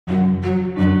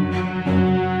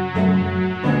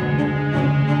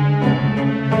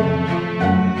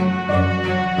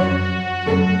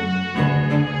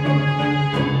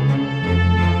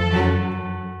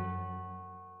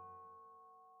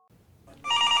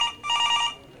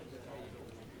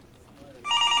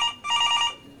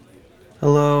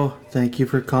Hello, thank you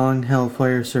for calling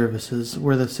Hellfire Services,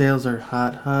 where the sales are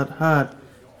hot, hot, hot.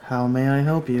 How may I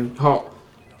help you? Oh,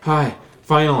 hi.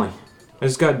 Finally. I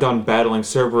just got done battling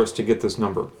Cerberus to get this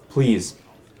number. Please.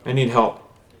 I need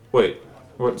help. Wait,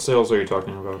 what sales are you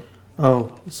talking about?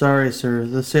 Oh, sorry, sir.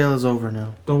 The sale is over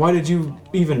now. Then why did you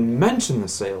even mention the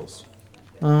sales?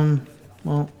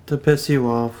 Well, to piss you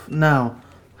off. Now,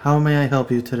 how may I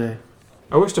help you today?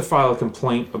 I wish to file a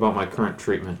complaint about my current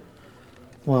treatment.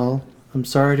 Well, I'm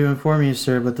sorry to inform you,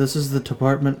 sir, but this is the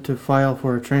department to file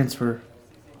for a transfer.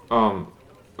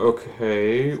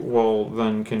 Okay. Well,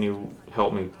 then can you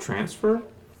help me transfer?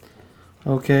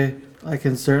 Okay, I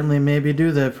can certainly maybe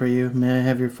do that for you. May I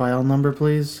have your file number,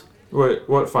 please? Wait,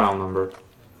 what file number?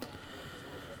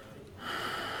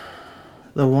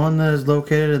 The one that is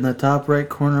located in the top right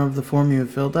corner of the form you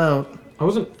have filled out. I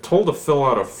wasn't told to fill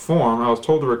out a form. I was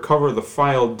told to recover the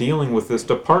file dealing with this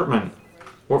department.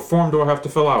 What form do I have to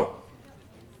fill out?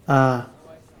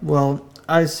 Well,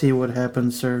 I see what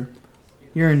happened, sir.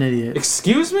 You're an idiot.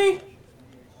 Excuse me?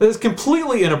 That is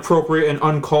completely inappropriate and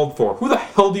uncalled for. Who the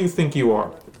hell do you think you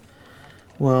are?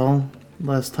 Well,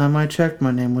 last time I checked,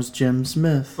 my name was Jim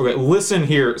Smith. Okay, listen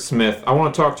here, Smith. I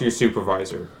want to talk to your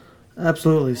supervisor.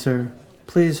 Absolutely, sir.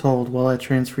 Please hold while I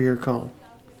transfer your call.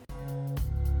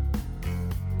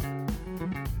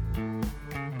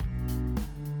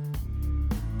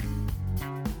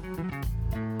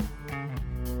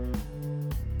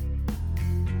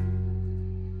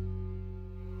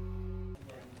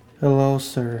 Hello,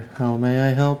 sir. How may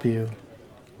I help you?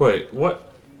 Wait,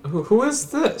 what? Who is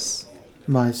this?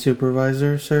 My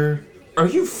supervisor, sir? Are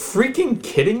you freaking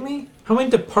kidding me? How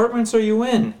many departments are you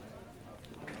in?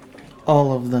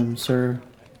 All of them, sir.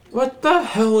 What the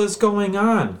hell is going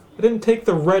on? I didn't take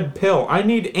the red pill. I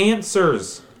need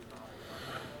answers.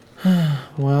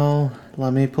 Well,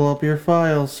 let me pull up your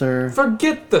file, sir.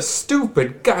 Forget the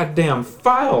stupid goddamn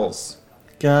files.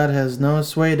 God has no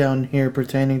sway down here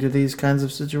pertaining to these kinds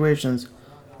of situations.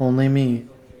 Only me.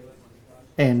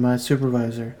 And my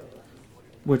supervisor.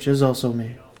 Which is also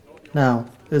me.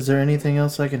 Now, is there anything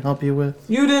else I can help you with?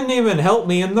 You didn't even help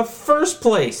me in the first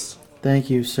place. Thank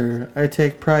you, sir. I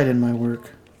take pride in my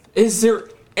work. Is there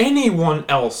anyone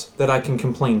else that I can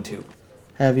complain to?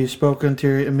 Have you spoken to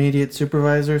your immediate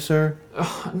supervisor, sir?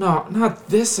 No, not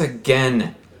this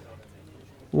again.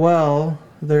 Well,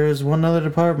 there is one other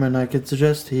department I could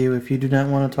suggest to you if you do not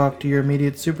want to talk to your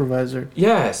immediate supervisor.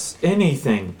 Yes,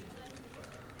 anything.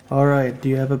 Alright, do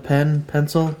you have a pen,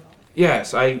 pencil?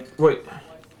 Yes, wait.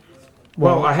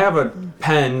 Well, I have a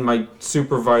pen. My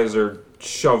supervisor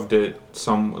shoved it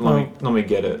let me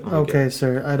get it. Okay,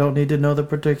 sir. I don't need to know the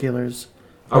particulars.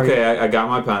 Okay, I got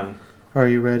my pen. Are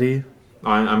you ready?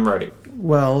 I'm ready.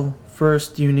 Well,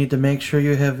 first you need to make sure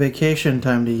you have vacation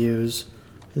time to use.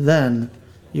 Then,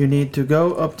 you need to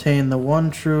go obtain the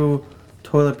one true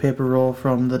toilet paper roll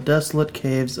from the desolate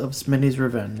caves of Smitty's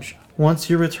Revenge. Once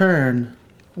you return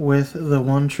with the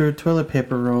one true toilet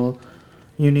paper roll,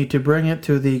 you need to bring it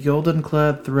to the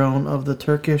golden-clad throne of the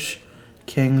Turkish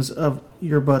kings of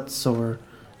Yerbutsor,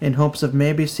 in hopes of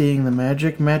maybe seeing the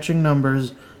magic matching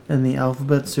numbers in the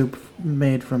alphabet soup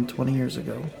made from 20 years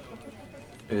ago.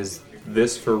 Is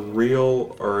this for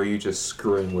real, or are you just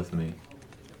screwing with me?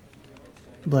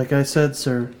 Like I said,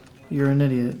 sir, you're an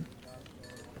idiot.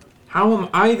 How am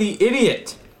I the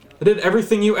idiot? I did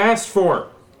everything you asked for.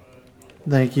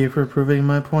 Thank you for proving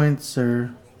my point,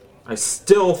 sir. I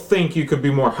still think you could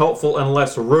be more helpful and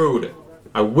less rude.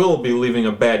 I will be leaving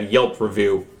a bad Yelp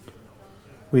review.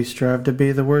 We strive to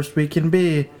be the worst we can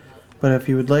be, but if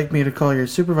you would like me to call your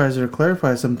supervisor to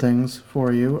clarify some things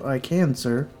for you, I can,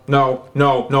 sir.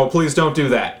 No, please don't do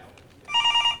that.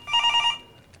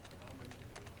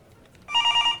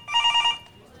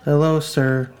 Hello,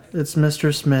 sir. It's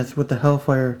Mr. Smith with the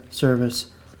Hellfire Service.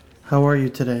 How are you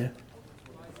today?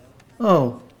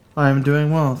 Oh, I am doing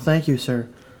well, thank you, sir.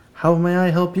 How may I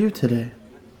help you today?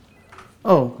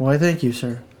 Oh, why thank you,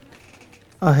 sir.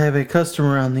 I have a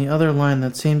customer on the other line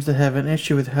that seems to have an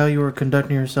issue with how you are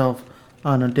conducting yourself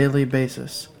on a daily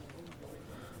basis.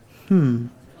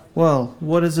 Well,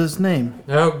 what is his name?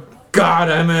 Oh God,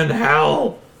 I'm in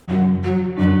hell!